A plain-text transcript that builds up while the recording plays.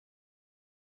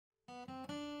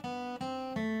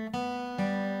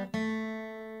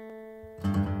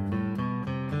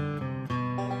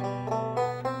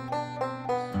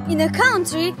In a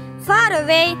country far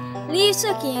away lives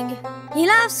a king. He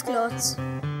loves clothes.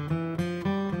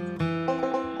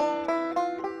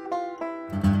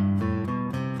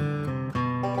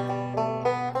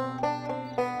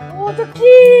 Oh, the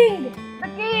king! The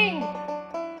king!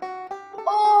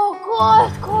 Oh,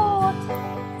 court!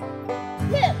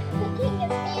 Look, the king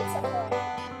is beautiful.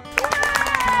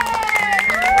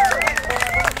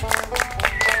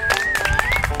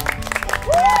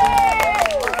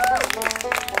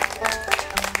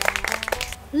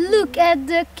 Look at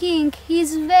the king.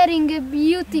 He's wearing a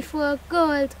beautiful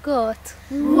gold coat.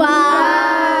 Wow!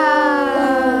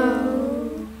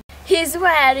 He's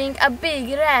wearing a big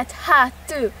red hat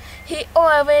too. He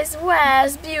always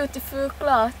wears beautiful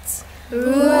clothes.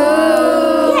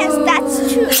 Whoa. Yes,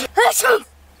 that's true.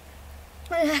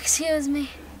 Excuse me.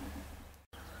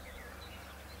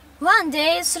 One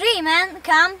day, 3 men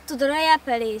come to the royal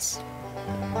palace.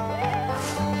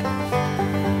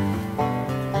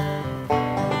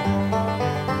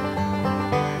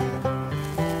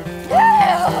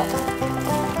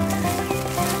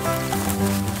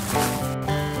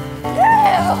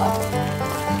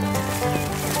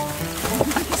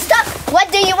 Stop!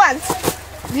 What do you want?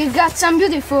 We've got some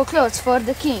beautiful clothes for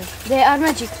the king. They are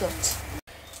magic clothes.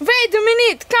 Wait a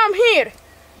minute, come here.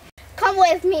 Come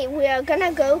with me, we are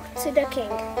gonna go to the king.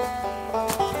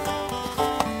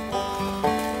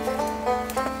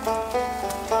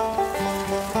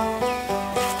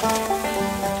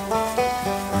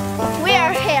 We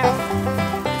are here.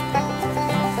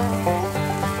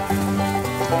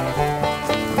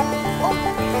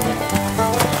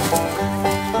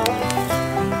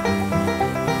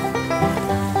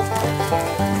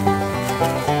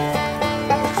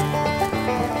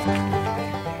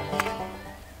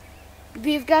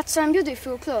 We've got some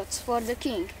beautiful clothes for the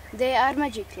king. They are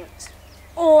magic clothes.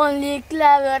 Only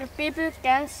clever people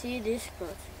can see these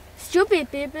clothes. Stupid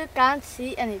people can't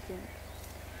see anything.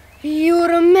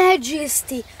 Your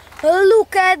Majesty,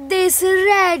 look at this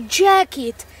red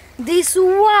jacket, this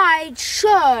white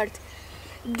shirt,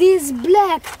 these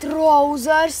black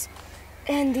trousers,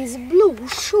 and these blue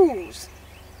shoes.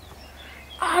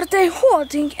 Are they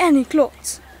holding any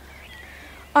clothes?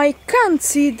 I can't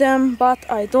see them, but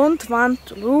I don't want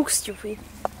to look stupid.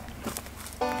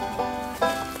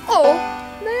 Oh,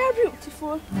 they are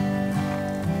beautiful.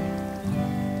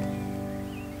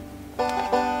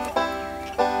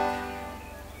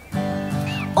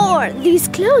 Or these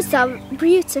clothes are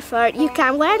beautiful. You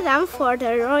can wear them for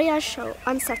the royal show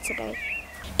on Saturday.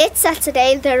 It's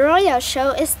Saturday, the royal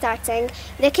show is starting.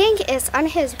 The king is on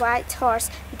his white horse.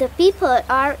 The people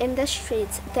are in the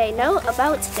streets. They know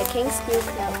about the king's new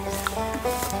clothes.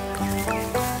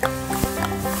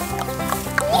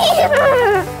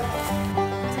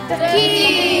 The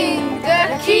king,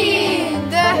 the king,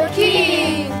 the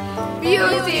king.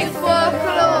 Beautiful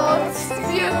clothes,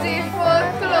 beautiful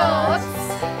clothes.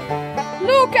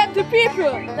 Look at the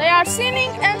people. They are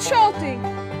singing and shouting.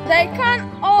 They can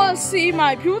all see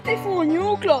my beautiful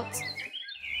new clothes.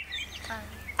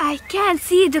 I can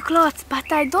see the clothes,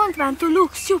 but I don't want to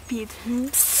look stupid.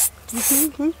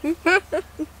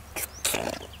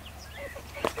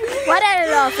 What are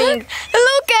you laughing?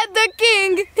 Look at the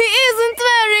king! He isn't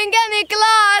wearing any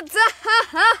clothes!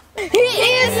 He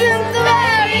isn't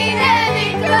wearing any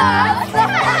clothes.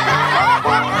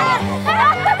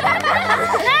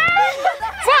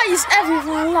 Why is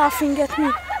everyone laughing at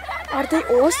me? Are they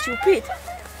all stupid?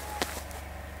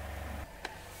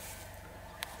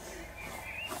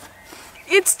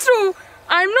 It's true,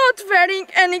 I'm not wearing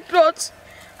any clothes.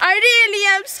 I really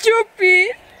am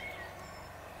stupid.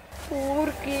 Poor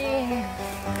king.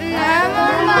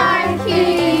 Never mind,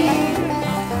 king.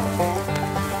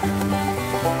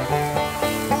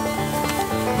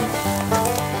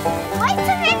 Wait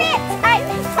a minute!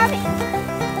 I'm coming!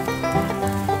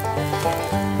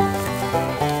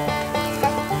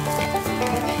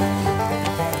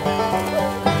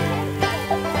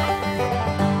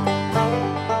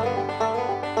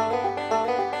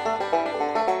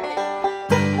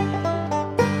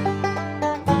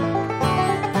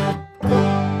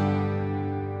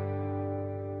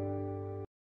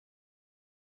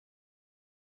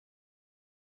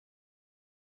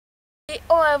 He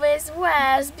always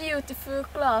wears beautiful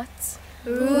clothes.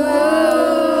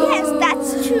 Yes, that's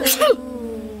true.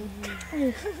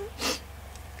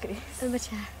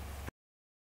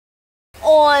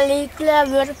 Only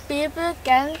clever people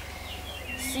can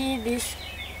see these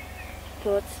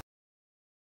clothes.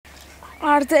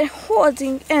 Are they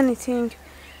holding anything?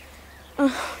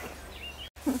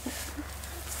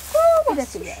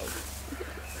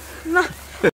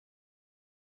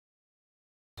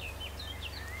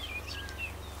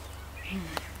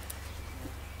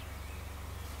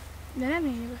 De nem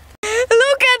én.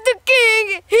 Look at the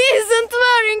king! He isn't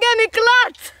wearing any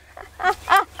cloth!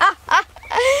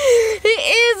 He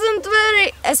isn't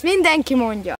wearing... Ezt mindenki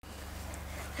mondja.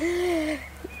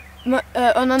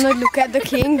 Onnan, hogy look at the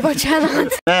king,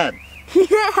 bocsánat.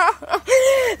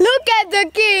 Look at the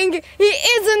king! He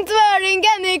isn't wearing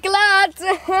any cloth!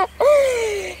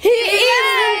 He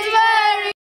isn't wearing...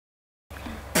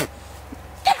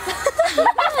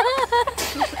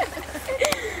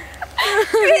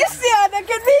 Krisztián,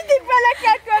 neked mindig bele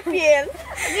kell köpjél!